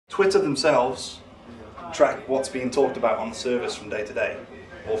Twitter themselves track what's being talked about on the service from day to day,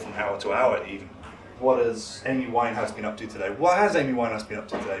 or from hour to hour even. What has Amy Winehouse been up to today? What has Amy Winehouse been up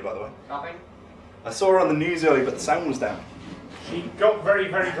to today, by the way? Nothing. I saw her on the news earlier, but the sound was down. She got very,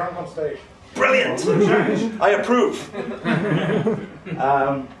 very drunk on stage. Brilliant! I approve.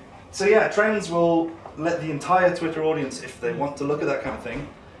 So yeah, Trends will let the entire Twitter audience, if they want to look at that kind of thing,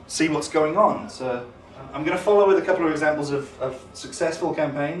 see what's going on. So I'm going to follow with a couple of examples of successful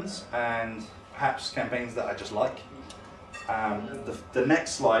campaigns and perhaps campaigns that I just like. The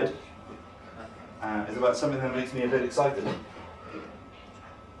next slide is about something that makes me a bit excited.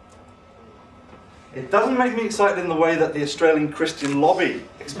 It doesn't make me excited in the way that the Australian Christian lobby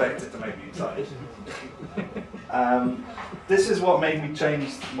expect it to make me excited. This is what made me change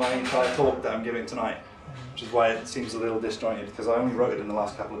my entire talk that I'm giving tonight, which is why it seems a little disjointed, because I only wrote it in the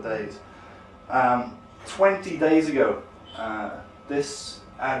last couple of days. 20 days ago, this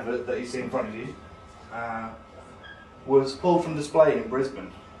advert that you see in front of you was pulled from display in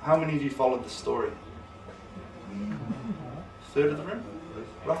Brisbane. How many of you followed this story? A third of the room,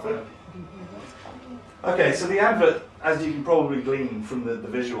 roughly? Okay, so the advert, as you can probably glean from the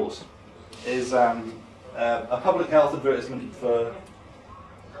visuals, is a public health advertisement for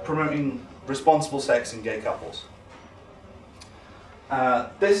promoting responsible sex in gay couples.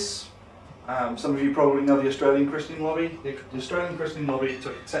 Some of you probably know the Australian Christian lobby. The Australian Christian lobby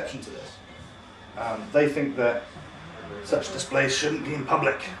took exception to this. They think that such displays shouldn't be in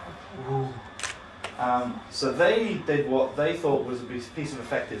public. So they did what they thought was a piece of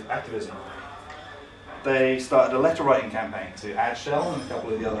effective activism. They started a letter writing campaign to Adshell and a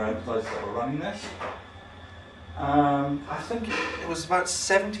couple of the other advertisers that were running this. I think it was about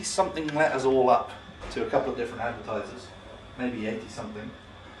 70-something letters all up to a couple of different advertisers, maybe 80-something.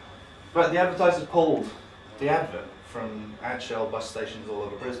 But the advertisers pulled the advert from Adshell bus stations all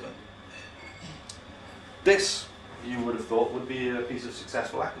over Brisbane. This, you would have thought, would be a piece of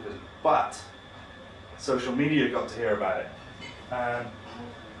successful activism, but social media got to hear about it.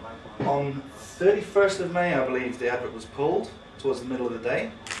 On 31st of May, I believe, the advert was pulled towards the middle of the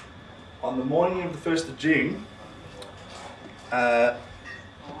day. On the morning of the 1st of June,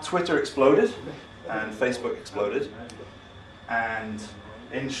 Twitter exploded and Facebook exploded, and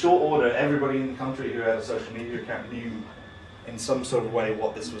in short order, everybody in the country who had a social media account knew in some sort of way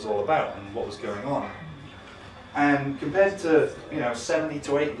what this was all about and what was going on. And compared to 70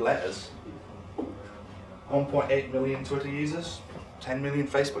 to 80 letters, 1.8 million Twitter users, 10 million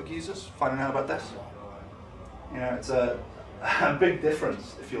Facebook users finding out about this. It's a big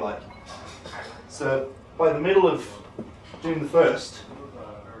difference, if you like. So by the middle of June the 1st,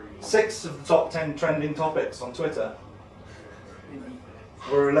 6 of the top 10 trending topics on Twitter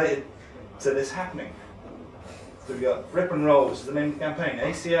were related to this happening. So we've got Rip and Roll, which is the name of the campaign,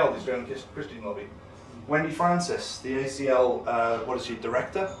 ACL, the Australian Christian Lobby, Wendy Francis, the ACL, what is she,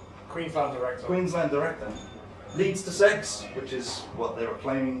 director? Queensland director. Queensland director. Leads to Sex, which is what they were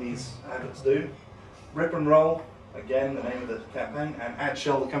claiming these adverts do. Rip and Roll, again the name of the campaign, and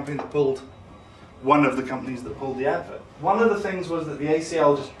Adshell, the company that pulled, one of the companies that pulled the advert. One of the things was that the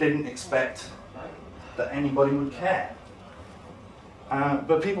ACL just didn't expect that anybody would care.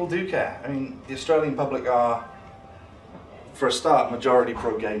 But people do care. I mean, the Australian public are, for a start, majority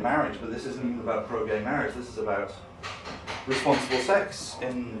pro-gay marriage, but this isn't even about pro-gay marriage, this is about responsible sex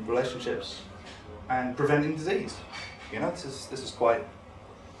in relationships and preventing disease. This is quite,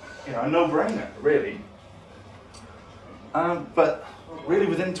 a no-brainer, really. But really,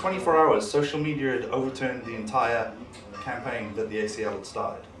 within 24 hours, social media had overturned the entire campaign that the ACL had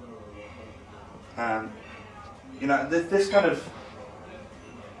started. This kind of,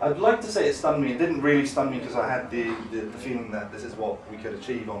 I'd like to say it stunned me. It didn't really stun me because I had the feeling that this is what we could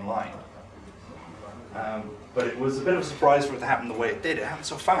achieve online. But it was a bit of a surprise for it to happen the way it did. It happened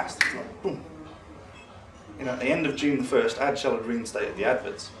so fast. It's like, boom. At the end of June the 1st, Adshell had reinstated the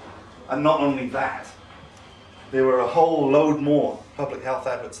adverts. And not only that, there were a whole load more public health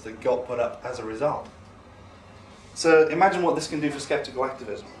adverts that got put up as a result. So imagine what this can do for skeptical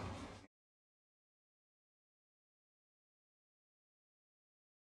activism.